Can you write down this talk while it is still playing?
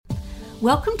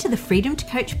Welcome to the Freedom to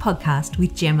Coach podcast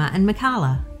with Gemma and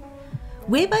Mikala.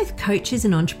 We're both coaches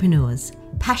and entrepreneurs,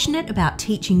 passionate about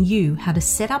teaching you how to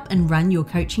set up and run your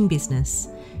coaching business,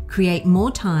 create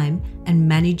more time, and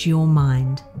manage your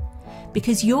mind.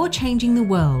 Because you're changing the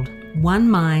world, one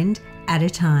mind at a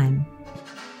time.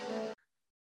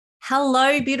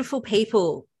 Hello, beautiful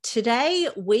people. Today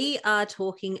we are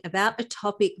talking about a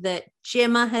topic that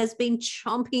Gemma has been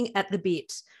chomping at the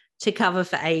bit to cover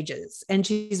for ages, and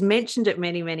she's mentioned it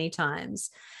many, many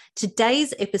times.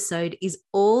 Today's episode is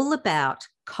all about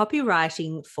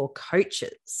copywriting for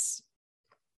coaches.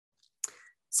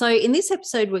 So in this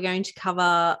episode, we're going to cover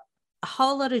a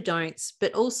whole lot of don'ts,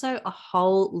 but also a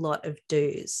whole lot of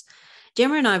do's.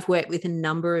 Gemma and I have worked with a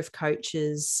number of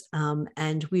coaches,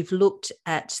 and we've looked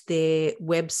at their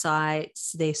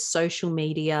websites, their social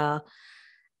media,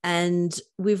 and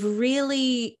we've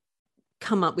really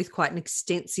come up with quite an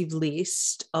extensive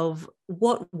list of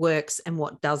what works and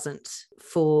what doesn't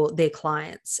for their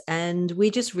clients. And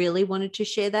we just really wanted to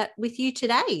share that with you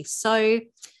today. So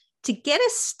to get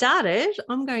us started,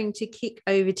 I'm going to kick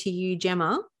over to you,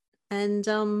 Gemma, and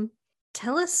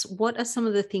tell us what are some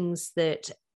of the things that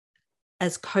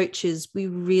as coaches we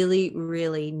really,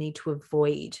 really need to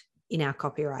avoid in our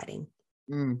copywriting.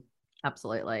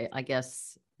 Absolutely. I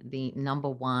guess the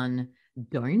number one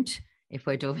don't, if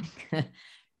we're doing a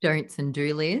don'ts and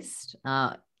do list,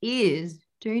 is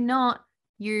do not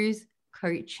use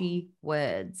coachy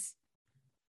words,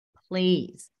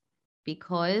 please,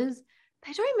 because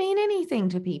they don't mean anything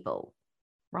to people,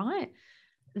 right?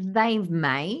 They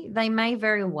may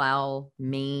very well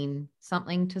mean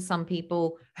something to some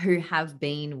people who have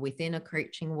been within a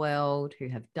coaching world, who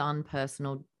have done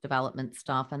personal development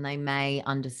stuff, and they may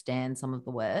understand some of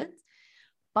the words,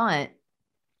 but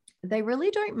they really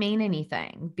don't mean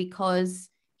anything, because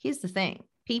here's the thing.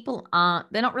 They're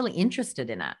not really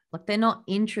interested in it. Like, they're not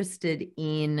interested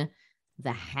in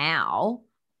the how.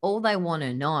 All they want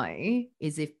to know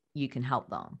is if you can help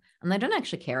them, and they don't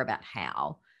actually care about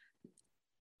how.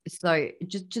 So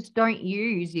just don't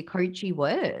use your coachy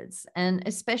words. And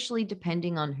especially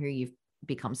depending on who you've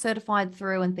become certified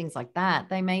through and things like that,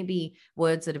 they may be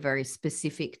words that are very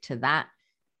specific to that,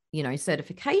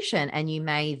 certification. And you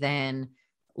may then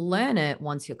learn it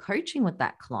once you're coaching with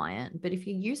that client. But if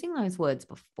you're using those words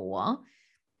before,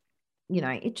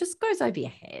 it just goes over your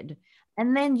head.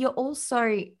 And then you're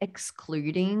also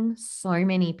excluding so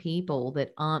many people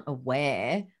that aren't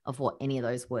aware of what any of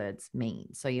those words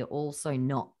mean. So you're also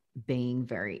not being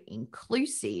very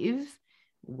inclusive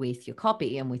with your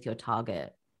copy and with your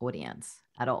target audience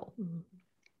at all.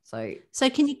 So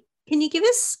can you give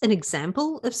us an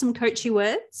example of some coachy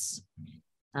words?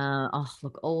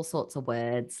 Look, all sorts of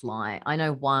words. Like, I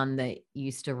know one that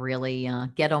used to really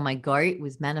get on my goat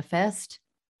was manifest.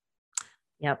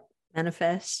 Yep,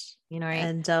 manifest.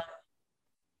 And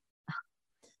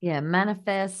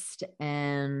manifest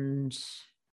and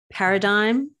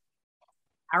paradigm.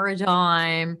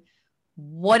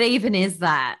 What even is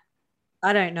that?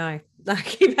 I don't know. I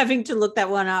keep having to look that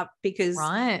one up because,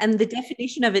 and the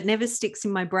definition of it never sticks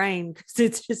in my brain because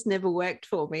it's just never worked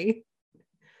for me.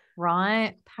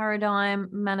 Right. Paradigm,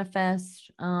 manifest.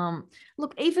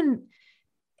 Look, even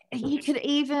you could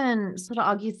even sort of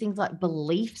argue things like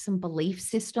beliefs and belief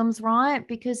systems, right?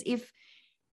 Because if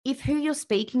who you're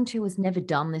speaking to has never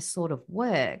done this sort of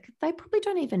work, they probably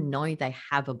don't even know they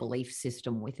have a belief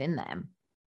system within them,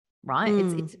 right?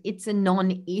 It's a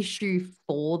non-issue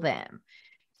for them.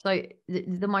 So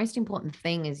the most important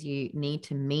thing is you need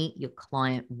to meet your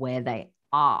client where they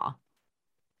are.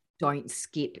 Don't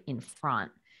skip in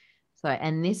front. So,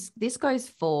 and this goes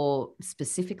for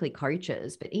specifically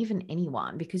coaches, but even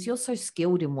anyone, because you're so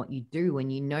skilled in what you do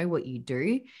and you know what you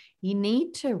do, you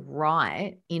need to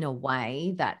write in a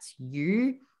way that's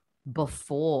you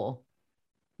before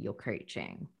you're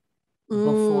coaching,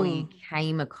 before you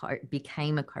became a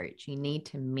coach. You need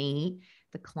to meet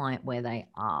the client where they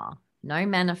are. No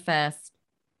manifest,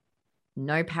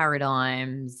 no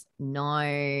paradigms,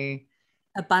 no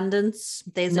abundance.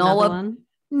 There's another one.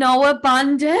 No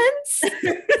abundance.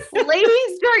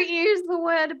 Please don't use the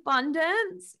word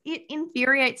abundance. It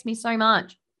infuriates me so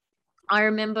much. I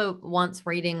remember once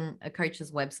reading a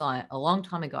coach's website a long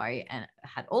time ago, and it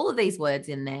had all of these words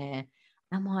in there.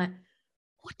 I'm like,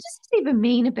 what does this even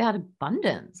mean about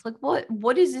abundance? Like,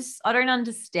 what is this? I don't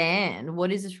understand.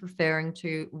 What is this referring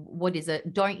to? What is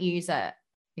it? Don't use it.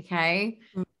 Okay.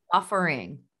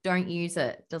 Buffering. Don't use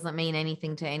it. Doesn't mean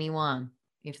anything to anyone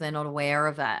if they're not aware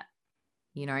of it.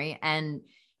 And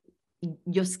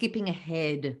you're skipping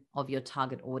ahead of your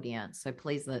target audience. So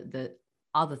please, the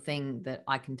other thing that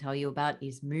I can tell you about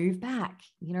is move back.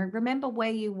 You know, remember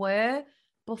where you were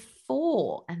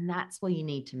before, and that's where you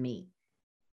need to meet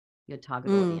your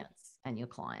target audience and your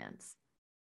clients.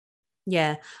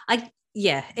 Yeah.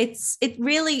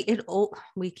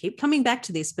 We keep coming back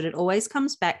to this, but it always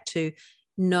comes back to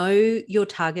know your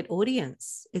target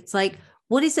audience. It's like,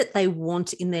 what is it they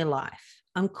want in their life?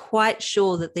 I'm quite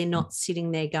sure that they're not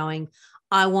sitting there going,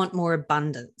 I want more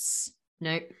abundance.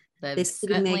 Nope. They're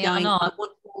sitting there going, I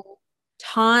want more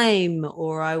time,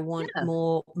 or I want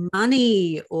more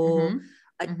money, or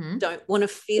I don't want to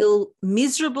feel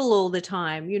miserable all the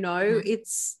time. You know,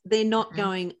 they're not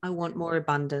going, I want more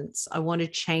abundance. I want to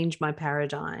change my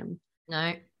paradigm.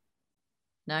 No,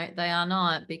 they are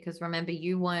not, because remember,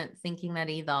 you weren't thinking that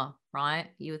either, right?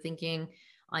 You were thinking,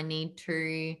 I need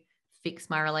to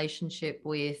fix my relationship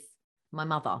with my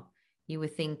mother. You were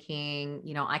thinking,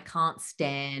 you know, I can't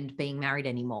stand being married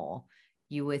anymore.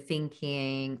 You were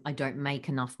thinking, I don't make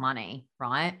enough money,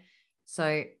 right?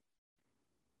 So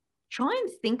try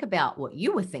and think about what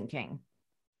you were thinking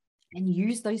and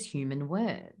use those human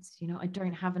words. You know, I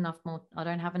don't have enough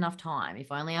time.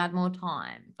 If only I had more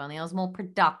time. If only I was more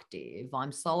productive.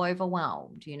 I'm so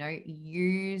overwhelmed. You know,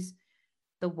 use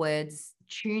the words,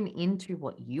 tune into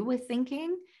what you were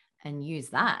thinking and use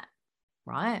that,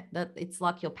 right? That it's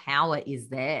like your power is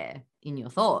there in your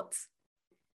thoughts.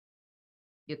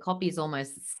 Your copy is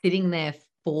almost sitting there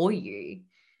for you.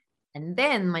 And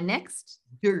then my next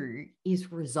do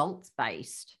is results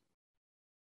based,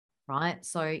 right?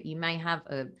 So you may have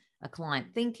a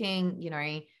client thinking, you know,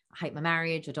 I hate my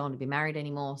marriage. I don't want to be married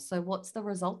anymore. So what's the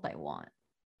result they want,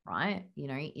 right? You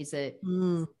know, is it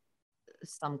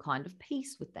some kind of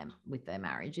peace with them, with their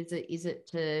marriage? Is it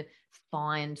to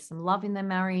find some love in their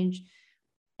marriage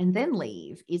and then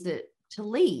leave? Is it to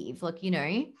leave? Like, you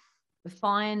know,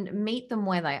 meet them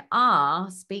where they are,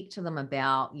 speak to them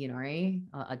about, you know,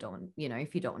 I don't, you know,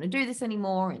 if you don't want to do this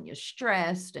anymore and you're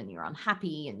stressed and you're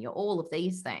unhappy and you're all of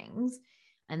these things.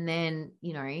 And then,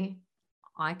 you know,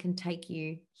 I can take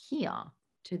you here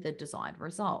to the desired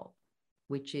result,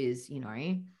 which is, you know,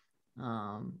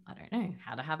 I don't know,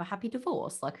 how to have a happy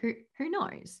divorce. Like who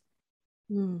knows?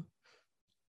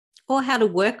 Or how to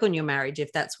work on your marriage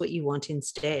if that's what you want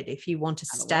instead, if you want to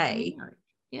stay.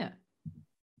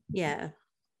 Yeah,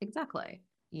 exactly.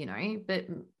 You know, but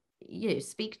yeah,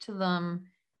 speak to them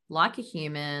like a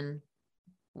human,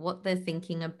 what they're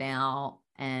thinking about,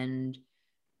 and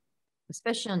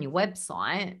especially on your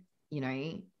website, you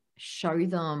know, show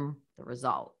them the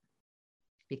result.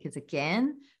 Because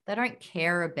again, they don't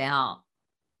care about,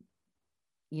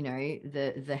 you know,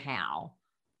 the how.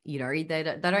 You know, they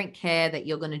don't care that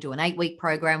you're going to do an 8-week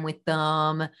program with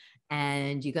them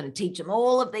and you're going to teach them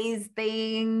all of these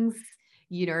things,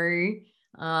 you know,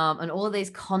 and all of these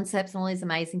concepts and all these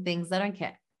amazing things. They don't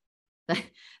care.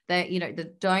 They you know, they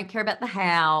don't care about the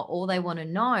how. All they want to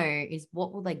know is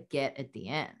what will they get at the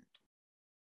end?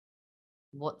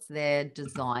 What's their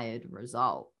desired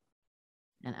result?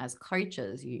 And as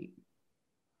coaches,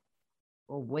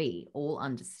 we all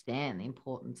understand the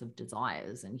importance of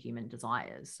desires and human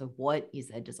desires. So what is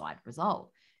their desired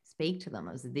result? Speak to them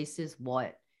as this is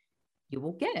what you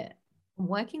will get from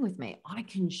working with me. I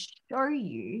can show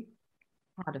you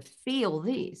how to feel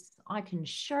this. I can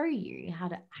show you how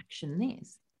to action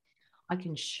this. I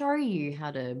can show you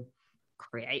how to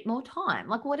create more time,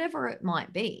 like whatever it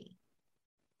might be.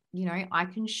 You know, I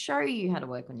can show you how to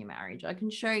work on your marriage. I can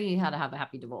show you how to have a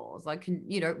happy divorce. I can,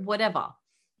 you know, whatever.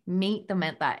 Meet them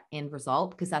at that end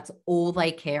result, because that's all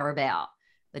they care about.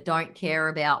 They don't care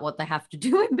about what they have to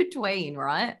do in between,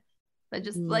 right? They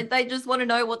just they just want to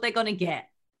know what they're going to get.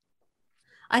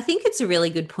 I think it's a really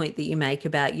good point that you make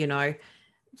about, you know,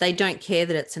 they don't care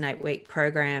that it's an 8-week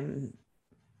program.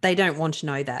 They don't want to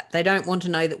know that. They don't want to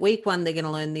know that week 1 they're going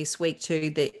to learn this, week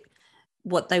 2 that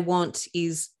what they want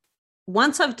is,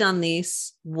 once I've done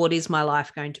this, what is my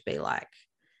life going to be like?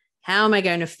 How am I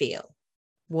going to feel?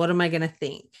 What am I going to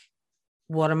think?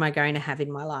 What am I going to have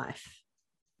in my life?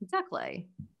 Exactly.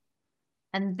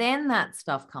 And then that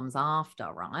stuff comes after,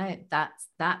 right?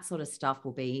 That sort of stuff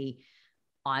will be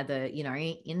either, you know,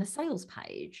 in the sales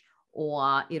page,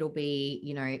 or it'll be,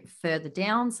 you know, further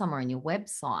down somewhere in your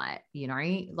website. You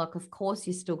know, like, of course,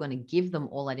 you're still going to give them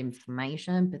all that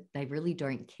information, but they really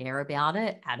don't care about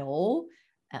it at all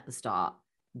at the start.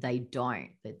 They don't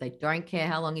care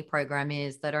how long your program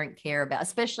is. They don't care about,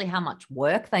 especially how much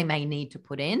work they may need to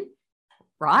put in,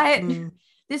 right?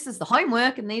 This is the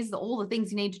homework and these are all the things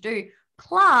you need to do.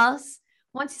 Plus,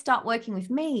 once you start working with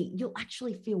me, you'll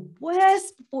actually feel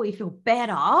worse before you feel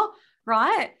better,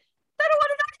 right? They don't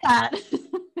want to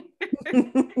know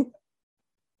that.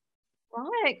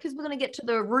 Right, because we're going to get to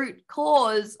the root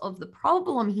cause of the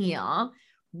problem here,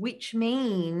 which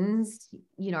means,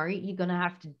 you're going to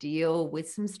have to deal with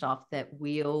some stuff that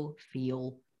will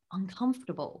feel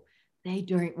uncomfortable. They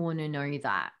don't want to know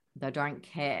that. They don't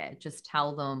care. Just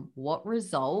tell them what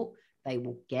result they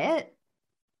will get,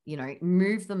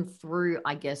 move them through,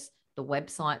 I guess, the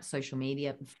website, social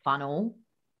media funnel,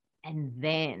 and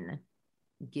then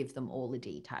give them all the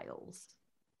details.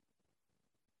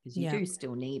 Because you do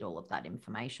still need all of that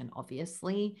information,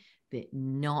 obviously, but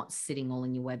not sitting all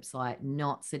in your website,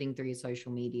 not sitting through your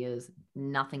social medias,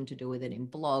 nothing to do with it in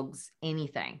blogs,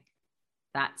 anything.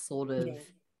 That sort of,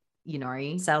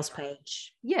 sales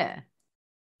page. Yeah.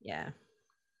 Yeah.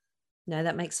 No,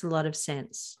 that makes a lot of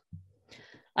sense.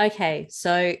 Okay,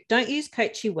 so don't use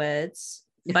coachy words.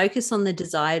 Focus on the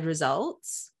desired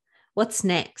results. What's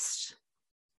next?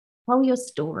 Tell your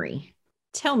story.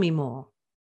 Tell me more.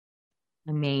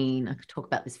 I mean, I could talk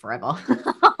about this forever.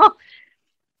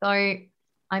 So,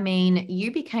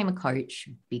 you became a coach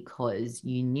because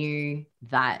you knew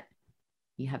that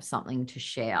you have something to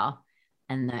share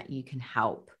and that you can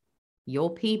help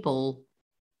your people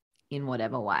in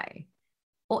whatever way,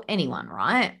 or anyone,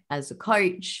 right? As a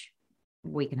coach,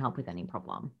 we can help with any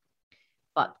problem.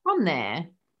 But from there,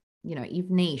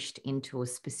 you've niched into a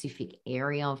specific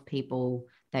area of people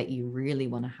that you really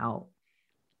want to help.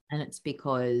 And it's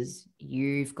because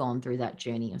you've gone through that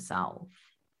journey yourself.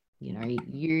 You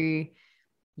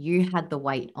had the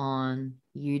weight on,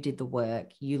 you did the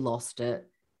work, you lost it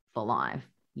for life.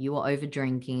 You were over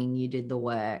drinking, you did the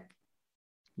work.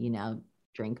 You now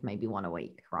drink maybe one a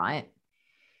week, right?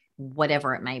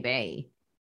 Whatever it may be.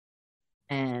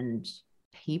 And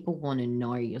people want to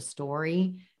know your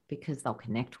story because they'll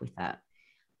connect with it.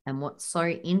 And what's so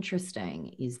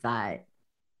interesting is that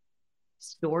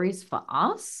stories for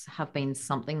us have been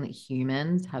something that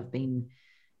humans have been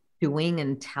doing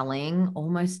and telling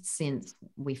almost since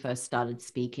we first started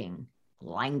speaking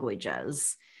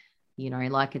languages.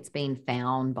 Like it's been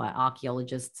found by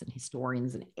archaeologists and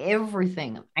historians and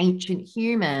everything of ancient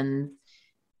humans.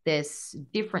 There's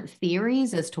different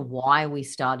theories as to why we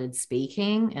started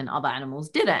speaking and other animals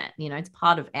didn't. It's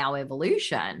part of our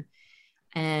evolution.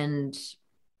 And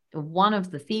one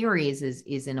of the theories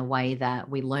is in a way that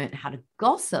we learned how to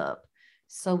gossip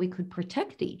so we could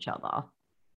protect each other.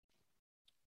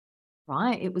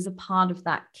 Right? It was a part of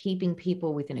that, keeping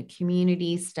people within a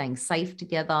community, staying safe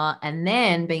together, and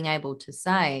then being able to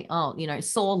say, oh,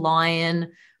 saw a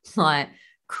lion, like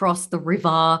cross the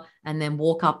river and then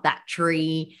walk up that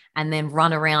tree and then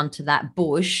run around to that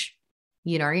bush.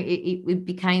 It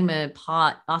became a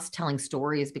part, us telling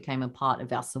stories became a part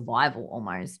of our survival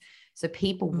almost. So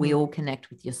people will connect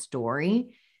with your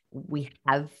story. We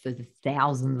have for the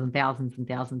thousands and thousands and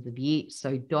thousands of years.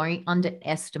 So don't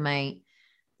underestimate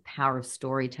the power of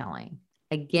storytelling.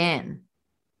 Again,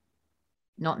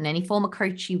 not in any form of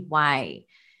coachy way.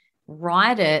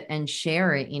 Write it and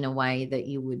share it in a way that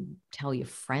you would tell your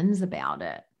friends about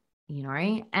it,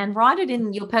 and write it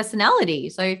in your personality.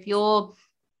 So if you're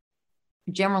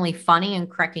generally funny and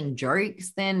cracking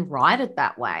jokes, then write it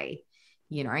that way.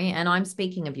 And I'm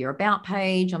speaking of your about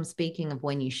page. I'm speaking of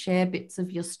when you share bits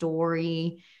of your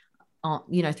story,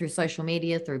 through social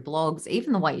media, through blogs,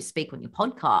 even the way you speak on your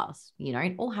podcast,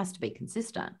 it all has to be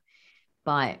consistent.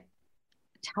 But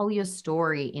tell your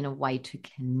story in a way to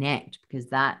connect, because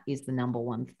that is the number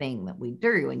one thing that we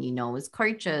do. And as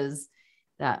coaches,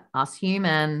 that us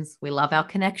humans, we love our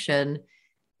connection.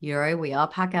 We are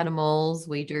pack animals.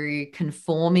 We do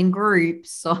conform in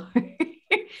groups. So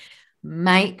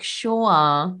make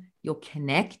sure you're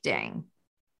connecting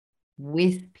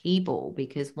with people,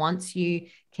 because once you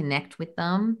connect with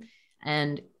them,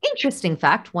 and interesting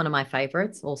fact, one of my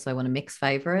favorites, also one of Mick's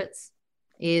favorites,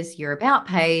 is your about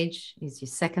page is your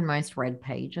second most read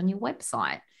page on your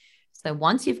website. So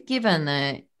once you've given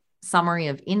the summary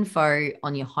of info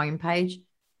on your homepage,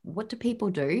 what do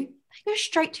people do? They go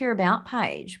straight to your about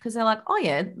page because they're like, oh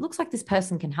yeah, it looks like this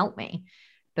person can help me,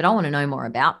 but I want to know more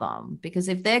about them. Because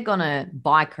if they're going to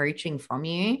buy coaching from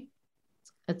you,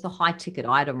 it's a high ticket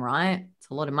item, right? It's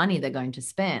a lot of money they're going to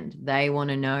spend. They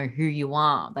want to know who you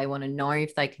are. They want to know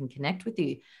if they can connect with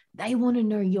you. They want to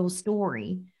know your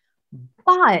story.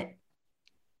 But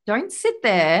don't sit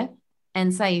there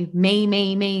and say, me,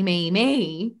 me, me, me,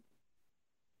 me.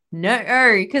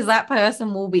 No, because that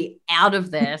person will be out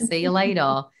of there. See you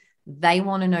later. They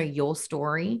want to know your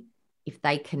story. If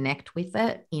they connect with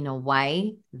it in a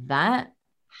way that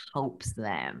helps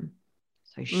them.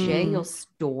 So share your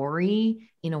story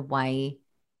in a way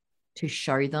to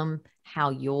show them how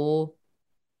your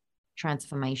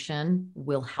transformation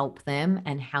will help them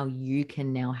and how you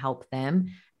can now help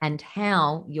them. and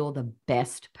how you're the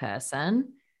best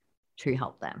person to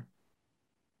help them.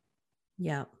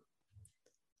 Yeah.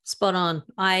 Spot on.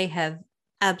 I have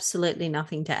absolutely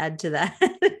nothing to add to that.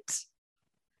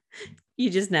 You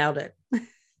just nailed it.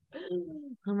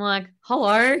 I'm like,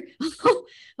 hello.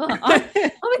 I'm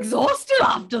exhausted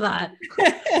after that.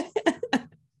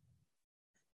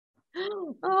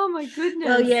 Oh my goodness.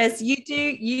 Well, yes, you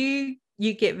do.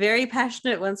 You get very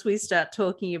passionate once we start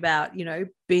talking about,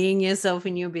 being yourself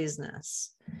in your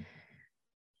business.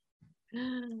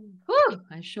 Whew,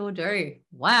 I sure do.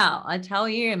 Wow. I tell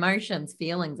you, emotions,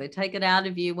 feelings, they take it out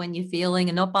of you when you're feeling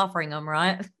and not buffering them,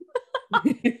 right?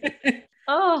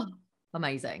 Oh,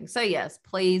 amazing. So yes,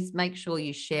 please make sure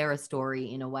you share a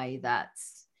story in a way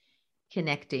that's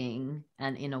connecting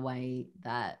and in a way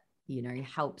that,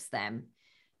 helps them.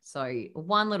 So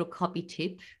one little copy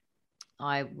tip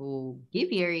I will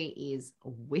give you is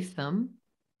WIFM,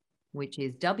 which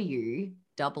is WIIFM.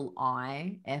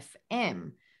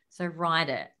 So write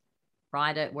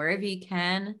it wherever you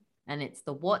can. And it's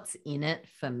the what's in it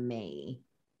for me.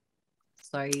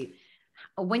 So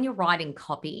when you're writing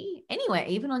copy anywhere,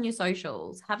 even on your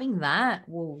socials, having that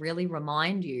will really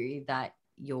remind you that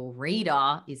your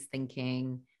reader is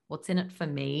thinking, what's in it for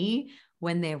me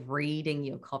when they're reading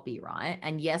your copy, right?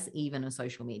 And yes, even a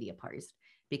social media post,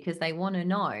 because they want to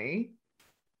know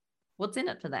what's in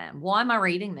it for them. Why am I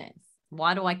reading this?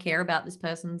 Why do I care about this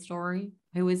person's story?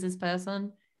 Who is this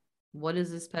person? What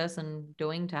is this person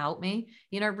doing to help me?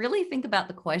 Really think about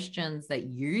the questions that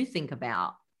you think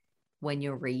about when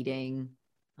you're reading,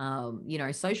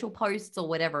 social posts or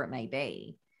whatever it may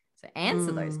be. So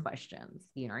answer those questions,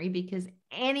 because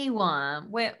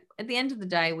we're at the end of the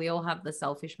day, we all have the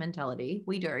selfish mentality.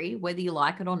 We do, whether you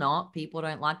like it or not. People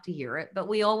don't like to hear it, but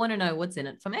we all want to know what's in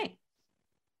it for me.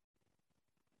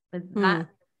 But that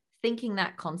thinking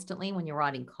that constantly when you're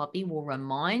writing copy will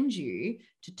remind you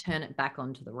to turn it back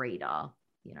onto the reader.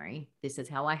 This is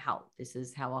how I help. This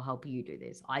is how I'll help you do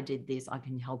this. I did this. I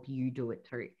can help you do it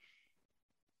too.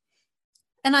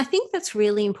 And I think that's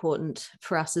really important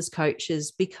for us as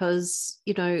coaches because,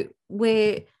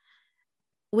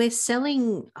 we're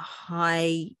selling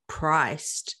high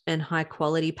priced and high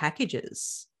quality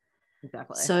packages.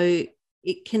 Exactly. So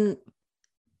it can,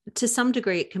 to some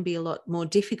degree, it can be a lot more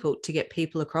difficult to get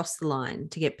people across the line,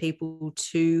 to get people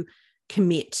to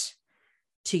commit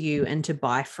to you and to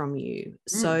buy from you.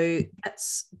 So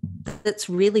that's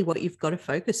really what you've got to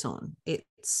focus on.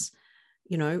 It's,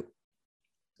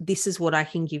 this is what I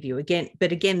can give you again.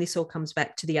 But again, this all comes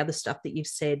back to the other stuff that you've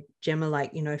said, Gemma,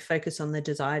 like, focus on the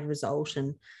desired result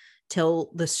and tell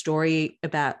the story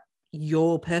about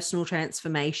your personal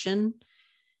transformation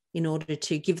in order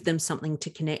to give them something to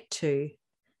connect to.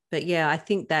 But yeah, I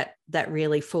think that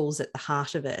really falls at the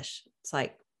heart of it. It's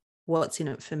like, what's in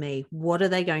it for me? What are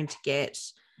they going to get?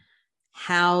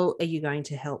 How are you going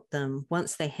to help them?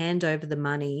 Once they hand over the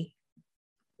money,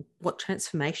 what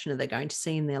transformation are they going to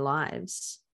see in their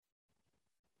lives?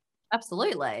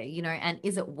 Absolutely. And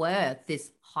is it worth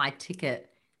this high ticket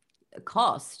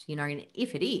cost? And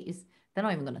if it is, they're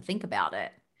not even going to think about it,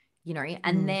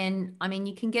 and then,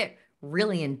 you can get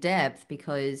really in depth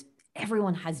because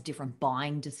everyone has different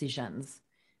buying decisions,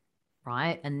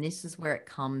 right? And this is where it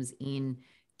comes in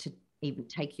to even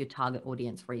take your target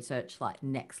audience research like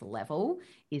next level,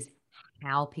 is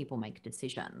how people make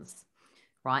decisions,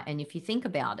 right? And if you think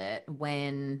about it,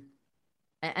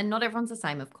 and not everyone's the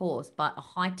same, of course, but a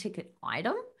high ticket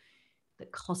item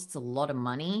that costs a lot of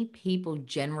money, people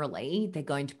generally, they're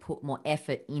going to put more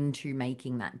effort into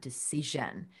making that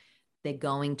decision. They're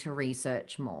going to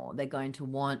research more. They're going to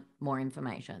want more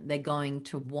information. They're going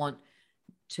to want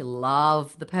to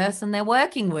love the person they're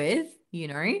working with,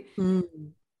 and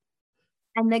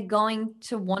they're going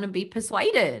to want to be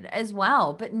persuaded as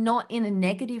well, but not in a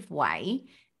negative way,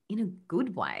 in a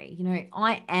good way.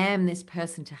 I am this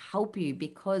person to help you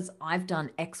because I've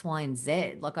done X, Y, and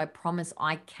Z. Like, I promise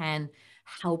I can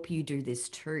help you do this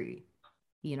too,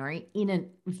 in a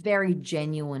very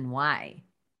genuine way.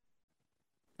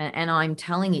 And I'm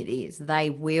telling you this, they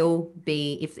will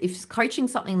be, if coaching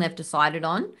something they've decided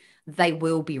on, they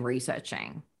will be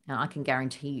researching. And I can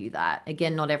guarantee you that.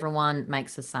 Again, not everyone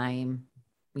makes the same,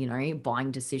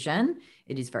 buying decision.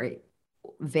 It is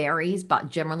varies, but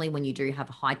generally when you do have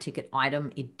a high ticket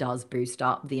item, it does boost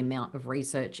up the amount of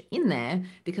research in there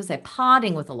because they're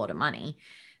parting with a lot of money.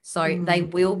 So they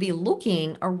will be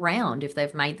looking around. If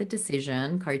they've made the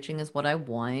decision, coaching is what I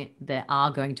want, they are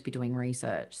going to be doing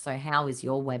research. So how is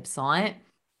your website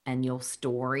and your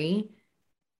story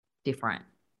different?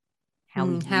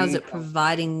 How's it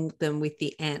providing them with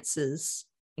the answers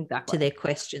exactly to their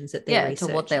questions that they're researching?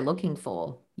 To what they're looking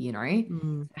for,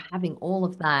 Having all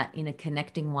of that in a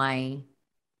connecting way,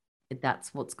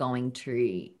 that's what's going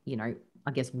to,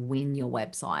 I guess, win your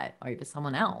website over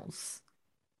someone else.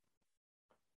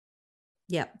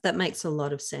 Yeah, that makes a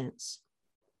lot of sense.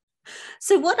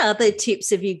 So what other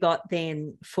tips have you got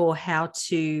then for how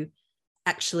to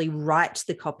actually write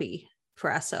the copy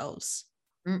for ourselves?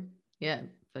 Yeah,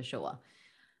 for sure.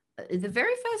 The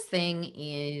very first thing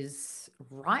is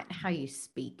write how you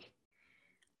speak.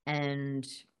 And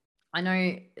I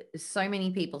know so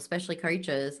many people, especially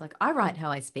coaches, like, I write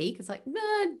how I speak. It's like,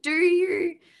 nah, do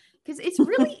you? Because it's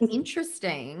really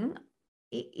interesting.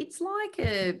 It's like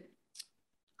I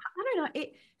don't know.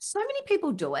 So many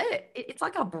people do it. It's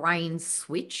like our brains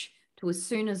switch to, as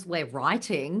soon as we're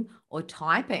writing or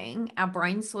typing, our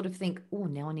brains sort of think, oh,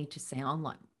 now I need to sound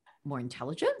like more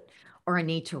intelligent, or I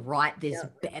need to write this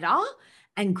better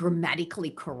and grammatically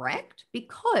correct,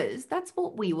 because that's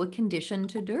what we were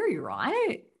conditioned to do,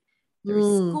 right?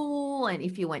 Through school, and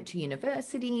if you went to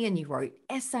university and you wrote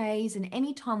essays, and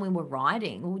anytime we were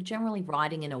writing, we were generally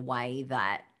writing in a way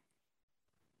that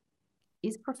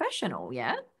is professional,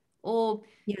 yeah? Or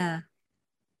Yeah.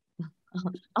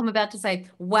 I'm about to say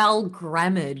well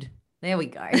grammared. There we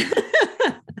go.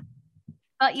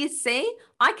 But you see,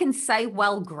 I can say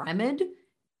well grammared,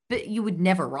 but you would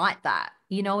never write that.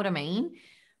 You know what I mean?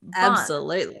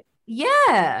 Absolutely.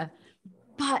 Yeah.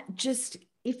 But just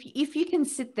if you can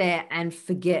sit there and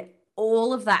forget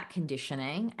all of that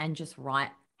conditioning and just write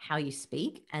how you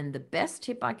speak. And the best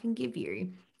tip I can give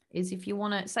you is, if you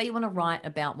want to say you want to write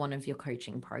about one of your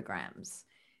coaching programs,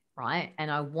 right? And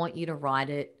I want you to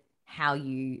write it how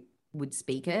you would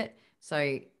speak it.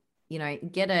 So,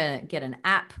 get an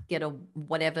app, get a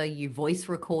whatever you voice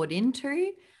record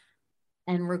into,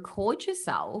 and record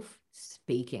yourself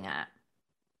speaking it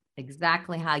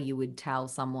exactly how you would tell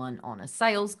someone on a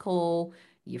sales call,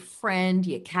 your friend,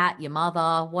 your cat, your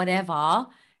mother, whatever.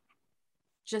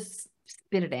 Just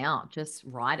spit it out, just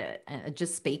write it, and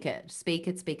just speak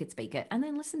it, and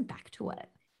then listen back to it.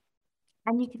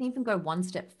 And you can even go one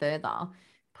step further,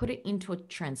 put it into a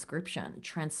transcription,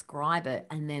 transcribe it,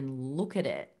 and then look at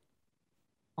it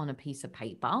on a piece of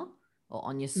paper or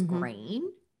on your screen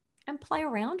and play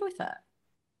around with it.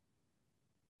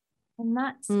 And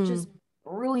that's just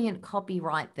brilliant copy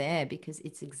right there, because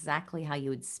it's exactly how you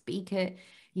would speak it.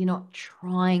 You're not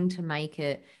trying to make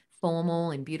it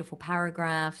formal in beautiful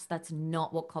paragraphs. That's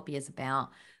not what copy is about.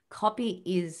 Copy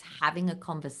is having a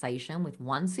conversation with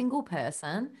one single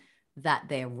person that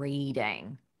they're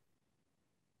reading.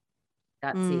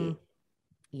 That's it.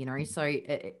 So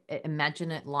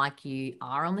imagine it like you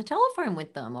are on the telephone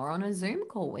with them or on a Zoom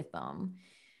call with them.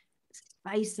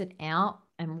 Space it out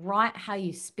and write how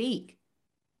you speak.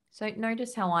 So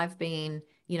notice how I've been,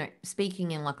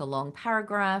 speaking in like a long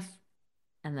paragraph,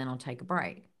 and then I'll take a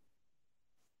break.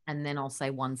 And then I'll say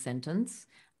one sentence,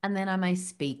 and then I may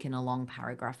speak in a long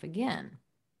paragraph again.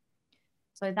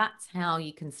 So that's how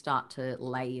you can start to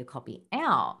lay your copy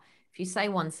out. If you say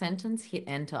one sentence, hit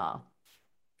enter.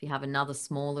 If you have another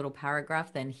small little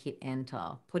paragraph, then hit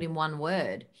enter. Put in one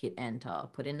word, hit enter.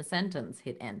 Put in a sentence,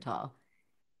 hit enter.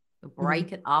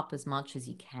 Break it up as much as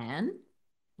you can,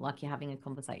 like you're having a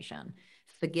conversation.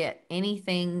 Forget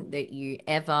anything that you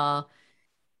ever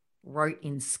wrote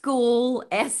in school,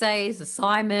 essays,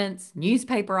 assignments,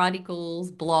 newspaper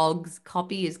articles, blogs.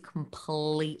 Copy is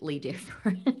completely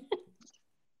different.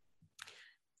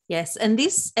 Yes. And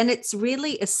it's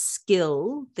really a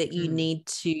skill that you need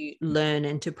to learn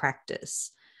and to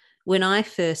practice. When I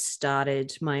first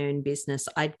started my own business,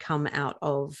 I'd come out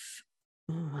of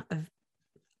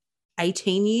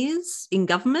 18 years in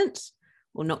government.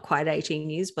 Well, not quite 18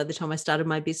 years by the time I started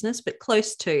my business, but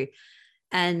close to.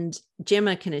 And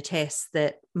Gemma can attest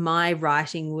that my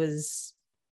writing was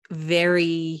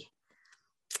very,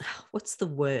 what's the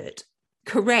word?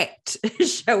 Correct,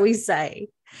 shall we say?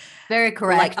 Very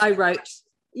correct. Like I wrote,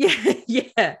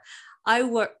 yeah.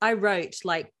 I wrote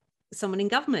like someone in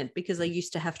government, because I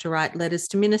used to have to write letters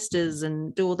to ministers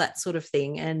and do all that sort of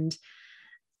thing. And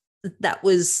that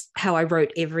was how I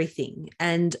wrote everything.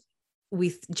 And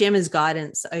with Gemma's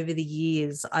guidance over the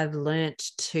years, I've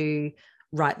learnt to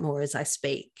write more as I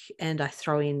speak, and I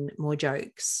throw in more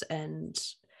jokes. And,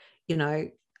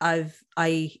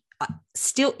 I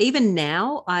still, even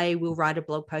now, I will write a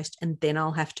blog post and then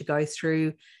I'll have to go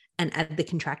through and add the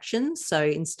contractions. So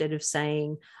instead of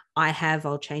saying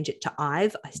I'll change it to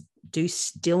I've. I do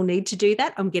still need to do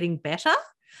that. I'm getting better,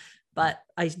 but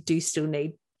I do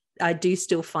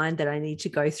still find that I need to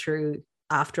go through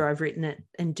after I've written it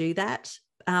and do that.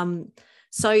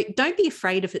 So don't be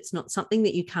afraid if it's not something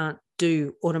that you can't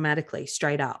do automatically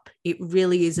straight up. It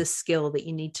really is a skill that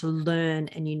you need to learn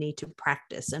and you need to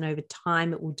practice. And over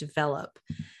time, it will develop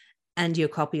and your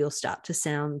copy will start to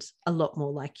sound a lot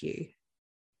more like you.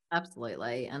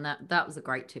 Absolutely. And that was a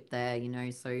great tip there, you know.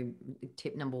 So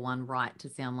tip number 1, write to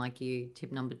sound like you.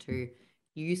 Tip number 2,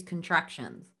 use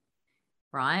contractions,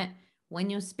 right? When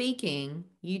you're speaking,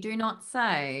 you do not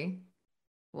say,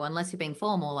 well, unless you're being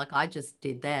formal, like I just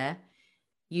did there,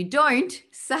 you don't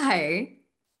say,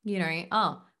 you know,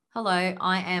 oh, hello,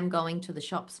 I am going to the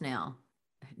shops now.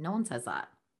 No one says that,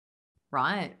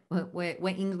 right? We're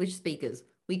English speakers.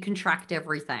 We contract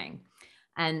everything.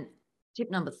 And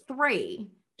tip number 3,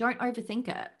 don't overthink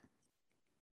it.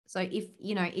 So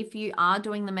if you are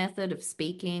doing the method of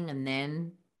speaking and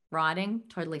then writing,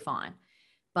 totally fine.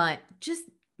 But just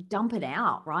dump it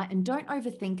out, right? And don't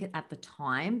overthink it at the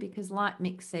time, because like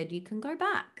Mick said, you can go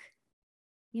back,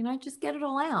 just get it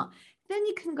all out. Then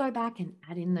you can go back and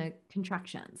add in the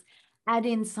contractions, add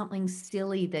in something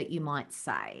silly that you might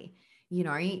say,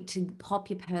 to pop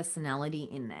your personality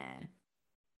in there.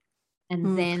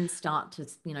 And then start to,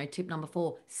 tip number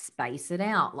 4, space it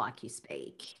out like you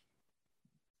speak.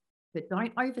 But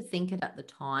don't overthink it at the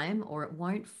time, or it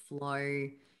won't flow.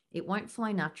 It won't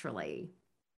flow naturally.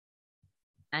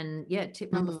 And yeah,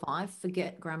 tip number 5,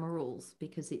 forget grammar rules,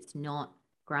 because it's not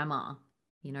grammar.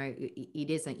 It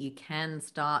isn't. You can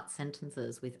start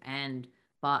sentences with and,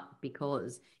 but,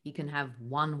 because. You can have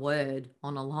one word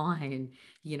on a line,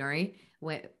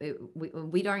 where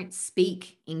we don't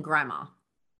speak in grammar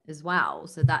as well.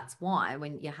 So that's why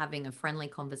when you're having a friendly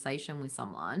conversation with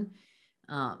someone,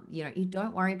 you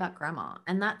don't worry about grammar.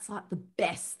 And that's like the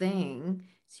best thing.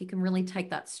 So you can really take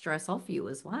that stress off you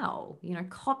as well.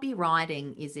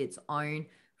 Copywriting is its own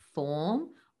form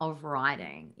of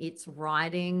writing. It's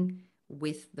writing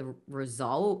with the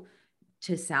result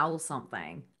to sell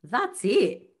something. That's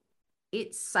it.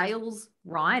 It's sales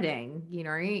writing,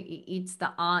 it's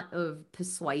the art of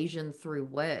persuasion through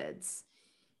words.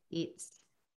 It's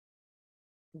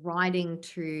writing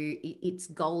its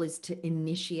goal is to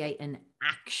initiate an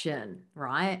action,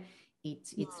 right?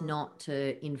 It's not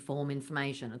to inform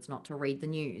information. It's not to read the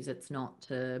news. It's not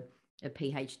to a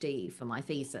PhD for my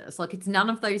thesis. Like, it's none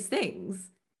of those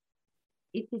things.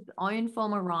 It's its own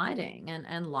form of writing.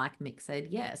 And like Mick said,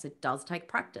 yes, it does take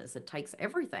practice. It takes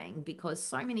everything, because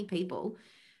so many people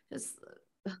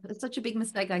it's such a big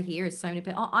mistake I hear is so many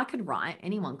people, I could write,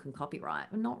 anyone can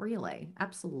copyright. Not really.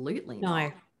 Absolutely not.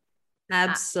 No.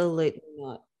 Absolutely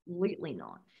not. Absolutely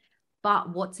not. But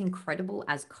what's incredible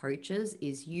as coaches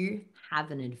is you have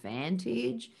an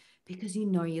advantage because you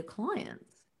know your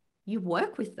clients. You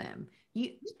work with them.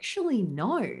 You actually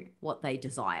know what they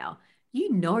desire.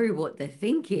 You know what they're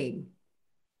thinking,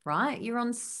 right? You're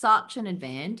on such an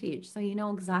advantage. So you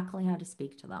know exactly how to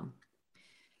speak to them.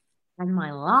 And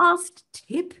my last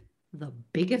tip, the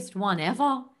biggest one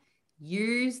ever,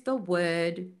 use the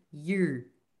word you.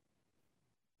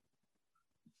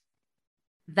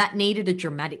 That needed a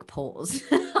dramatic pause.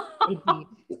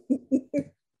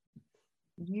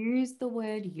 Use the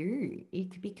word you,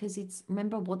 because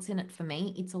remember what's in it for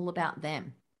me. It's all about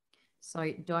them.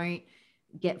 So don't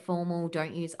get formal.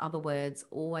 Don't use other words.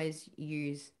 Always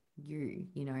use you.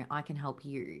 I can help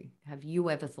you. Have you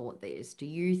ever thought this? Do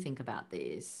you think about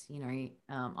this?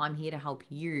 I'm here to help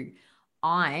you.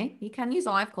 You can use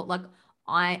I've called, like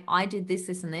I did this,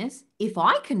 this, and this. If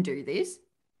I can do this,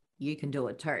 you can do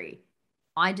it too.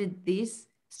 I did this,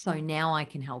 so now I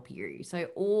can help you. So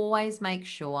always make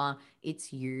sure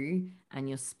it's you and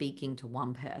you're speaking to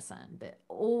one person, but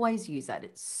always use that.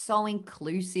 It's so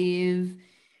inclusive.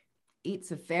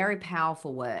 It's a very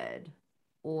powerful word.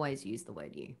 Always use the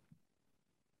word you.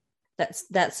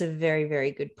 That's a very,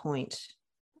 very good point.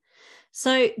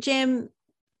 So, Jem,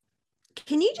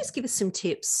 can you just give us some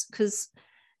tips? Because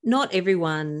not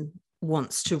everyone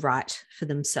wants to write for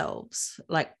themselves.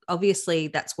 Like, obviously,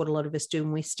 that's what a lot of us do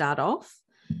when we start off.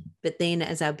 But then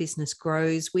as our business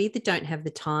grows, we either don't have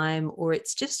the time, or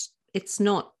it's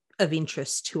not of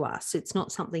interest to us. It's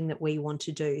not something that we want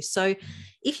to do. So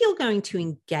if you're going to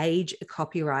engage a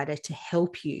copywriter to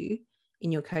help you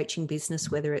in your coaching business,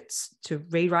 whether it's to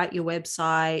rewrite your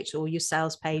website or your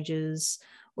sales pages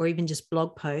or even just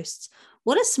blog posts,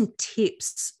 what are some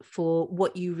tips for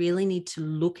what you really need to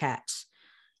look at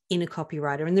in a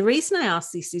copywriter? And the reason I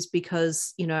ask this is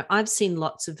because, I've seen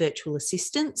lots of virtual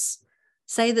assistants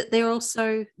say that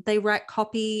they write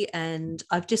copy, and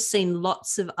I've just seen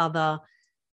lots of other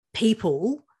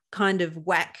people kind of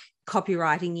whack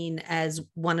copywriting in as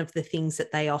one of the things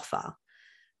that they offer.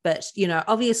 But,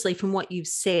 obviously from what you've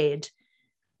said,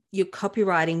 you're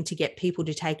copywriting to get people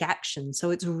to take action.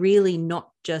 So it's really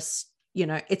not just,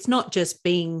 it's not just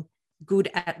being good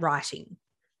at writing.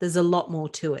 There's a lot more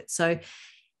to it. So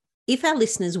if our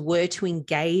listeners were to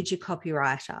engage a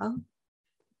copywriter,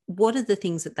 what are the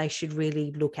things that they should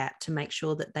really look at to make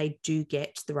sure that they do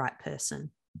get the right person?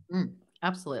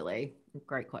 Absolutely.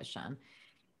 Great question.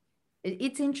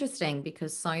 It's interesting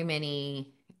because so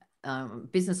many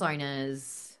business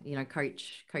owners,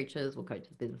 coaches,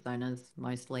 business owners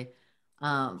mostly,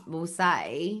 will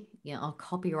say, a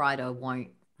copywriter won't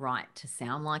write to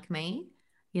sound like me,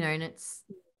 and it's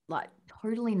like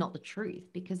totally not the truth,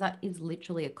 because that is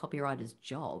literally a copywriter's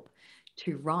job,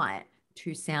 to write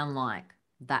to sound like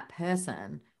that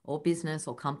person or business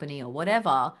or company or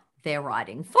whatever they're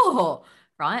writing for,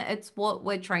 right? It's what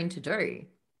we're trained to do.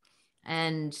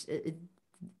 And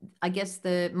I guess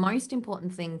the most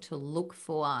important thing to look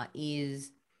for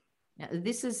is,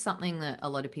 this is something that a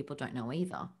lot of people don't know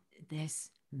either. There's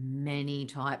many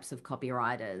types of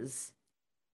copywriters.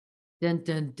 Dun,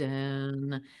 dun,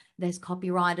 dun. There's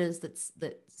copywriters that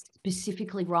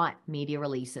specifically write media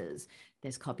releases.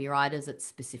 There's copywriters that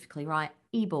specifically write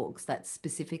ebooks, that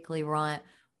specifically write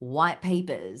white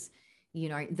papers,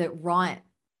 that write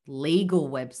legal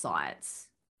websites,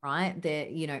 right?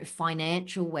 They're,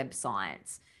 financial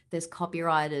websites. There's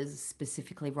copywriters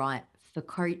specifically write for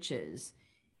coaches.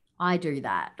 I do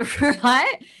that,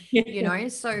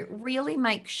 right? So really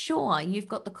make sure you've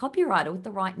got the copywriter with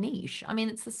the right niche. I mean,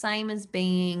 it's the same as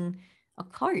being a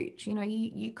coach.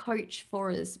 You coach for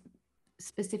a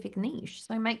specific niche.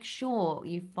 So make sure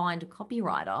you find a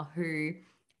copywriter who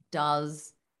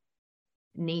does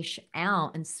niche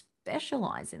out and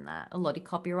specialize in that. A lot of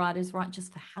copywriters write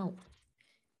just for health,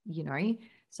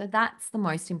 so that's the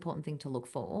most important thing to look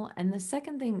for. And the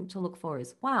second thing to look for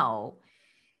as well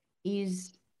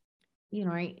is,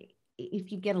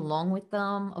 if you get along with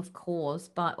them, of course,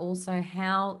 but also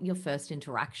how your first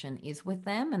interaction is with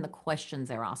them and the questions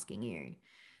they're asking you.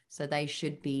 So they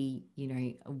should be,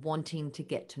 wanting to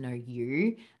get to know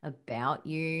you, about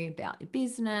your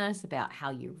business, about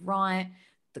how you write,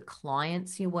 the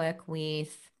clients you work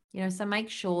with, so make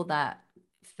sure that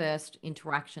first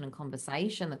interaction and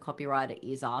conversation, the copywriter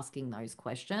is asking those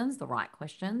questions, the right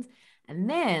questions, and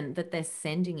then that they're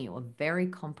sending you a very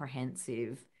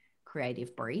comprehensive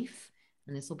creative brief.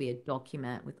 And this will be a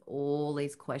document with all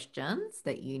these questions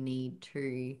that you need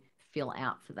to fill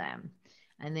out for them.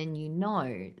 And then,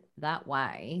 that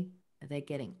way they're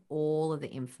getting all of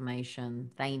the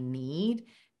information they need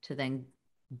to then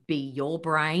be your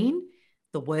brain,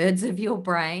 the words of your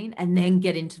brain, and then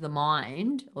get into the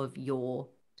mind of your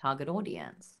target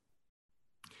audience.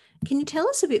 Can you tell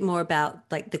us a bit more about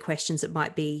the questions that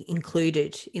might be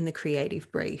included in the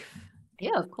creative brief?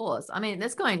 Yeah, of course. I mean,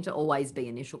 there's going to always be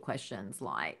initial questions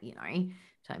like, talking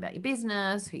about your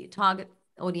business, who your target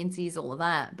audience is, all of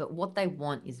that. But what they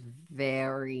want is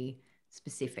very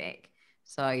specific.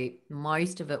 So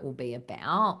most of it will be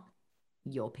about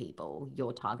your people,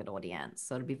 your target audience.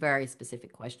 So it'll be very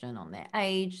specific question on their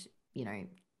age,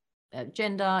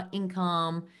 gender,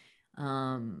 income,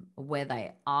 where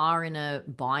they are in a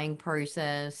buying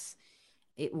process.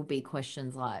 It will be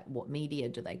questions like, what media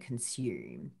do they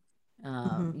consume?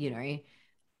 What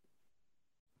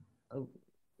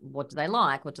do they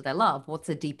like? What do they love? What's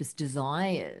their deepest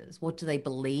desires? What do they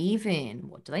believe in?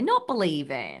 What do they not believe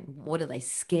in? What are they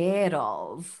scared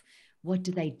of? What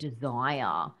do they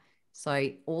desire? So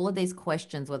all of these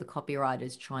questions where the copywriter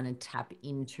is trying to tap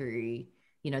into,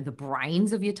 the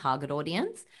brains of your target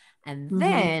audience, and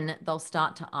then they'll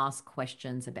start to ask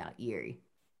questions about you.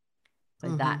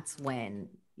 So that's when,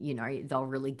 they'll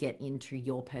really get into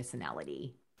your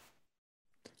personality.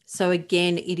 So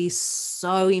again, it is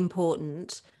so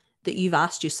important that you've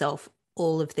asked yourself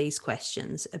all of these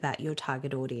questions about your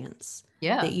target audience.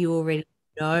 Yeah. That you already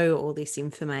know all this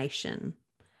information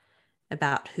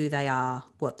about who they are,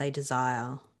 what they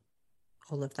desire,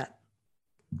 all of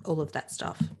that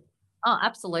stuff. Oh,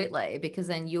 absolutely. Because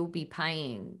then you'll be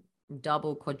paying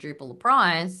double, quadruple the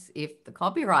price if the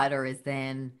copywriter is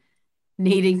then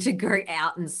needing to go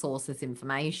out and source this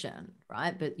information,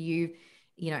 right? But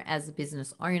as a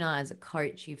business owner, as a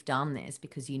coach, you've done this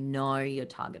because you know your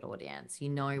target audience. You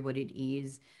know what it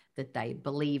is that they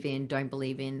believe in, don't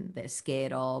believe in, they're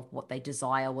scared of, what they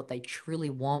desire, what they truly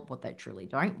want, what they truly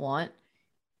don't want.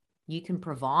 You can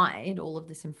provide all of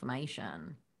this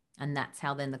information. And that's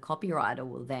how then the copywriter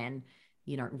will then,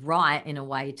 write in a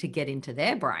way to get into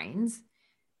their brains,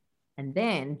 and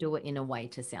then do it in a way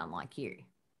to sound like you.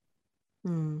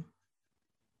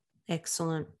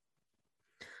 Excellent.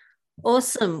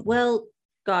 Awesome. Well,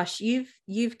 Gosh,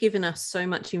 you've given us so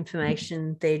much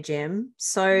information there, Jem.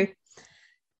 So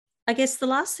I guess the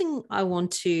last thing I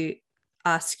want to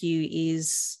ask you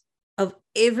is, of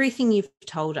everything you've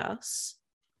told us,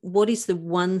 what is the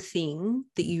one thing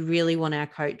that you really want our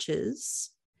coaches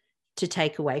to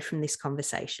take away from this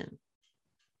conversation?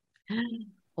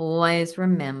 Always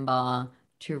remember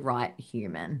to write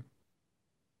human.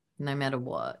 No matter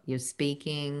what, you're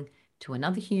speaking to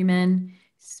another human,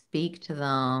 speak to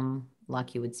them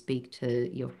like you would speak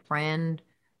to your friend.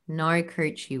 No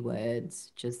coachy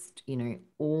words, just,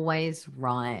 always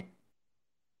write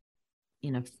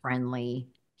in a friendly,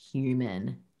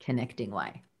 human, connecting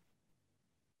way.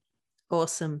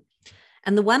 Awesome.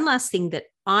 And the one last thing that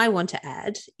I want to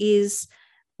add is,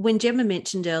 when Gemma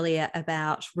mentioned earlier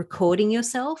about recording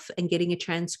yourself and getting a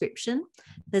transcription,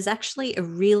 there's actually a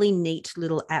really neat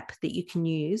little app that you can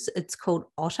use. It's called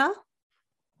Otter.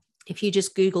 If you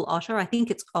just Google Otter, I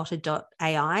think it's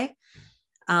otter.ai.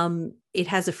 It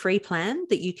has a free plan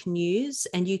that you can use,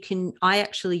 and I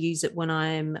actually use it when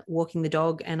I'm walking the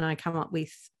dog and I come up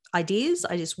with ideas.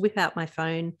 I just whip out my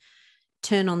phone,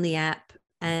 turn on the app,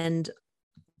 and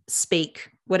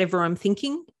speak whatever I'm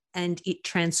thinking, and it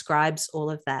transcribes all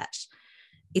of that.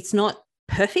 It's not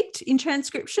perfect in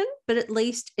transcription, but at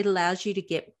least it allows you to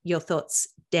get your thoughts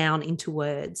down into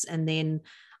words. And then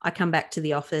I come back to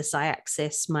the office, I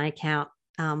access my account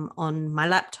on my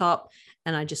laptop,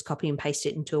 and I just copy and paste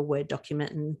it into a Word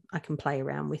document, and I can play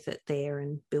around with it there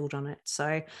and build on it. So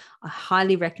I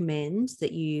highly recommend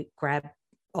that you grab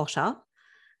Otter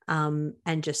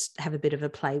and just have a bit of a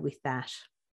play with that.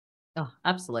 Oh,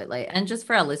 absolutely. And just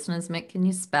for our listeners, Mick, can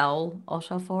you spell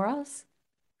Otter for us?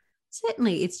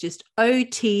 Certainly. It's just Otter.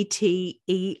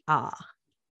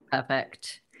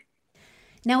 Perfect.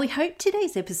 Now, we hope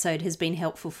today's episode has been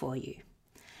helpful for you.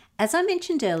 As I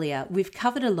mentioned earlier, we've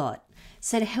covered a lot.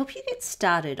 So to help you get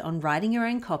started on writing your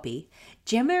own copy,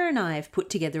 Gemma and I have put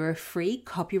together a free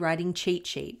copywriting cheat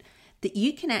sheet that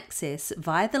you can access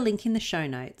via the link in the show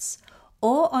notes,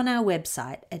 or on our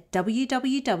website at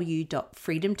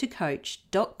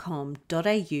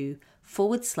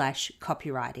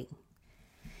www.freedomtocoach.com.au/copywriting.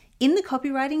 In the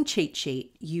copywriting cheat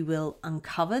sheet, you will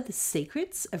uncover the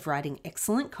secrets of writing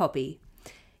excellent copy,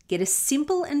 get a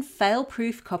simple and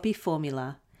fail-proof copy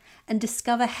formula, and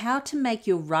discover how to make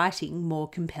your writing more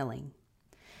compelling,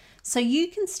 so you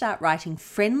can start writing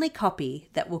friendly copy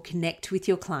that will connect with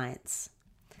your clients.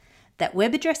 That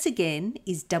web address again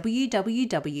is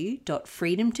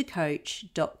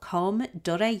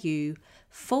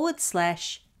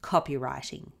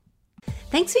www.freedomtocoach.com.au/copywriting.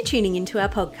 Thanks for tuning into our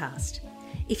podcast.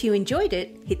 If you enjoyed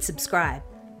it, hit subscribe.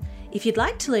 If you'd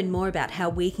like to learn more about how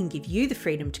we can give you the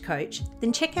freedom to coach,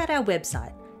 then check out our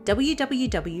website,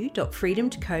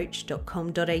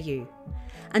 www.freedomtocoach.com.au.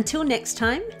 Until next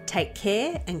time, take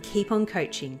care and keep on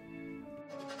coaching.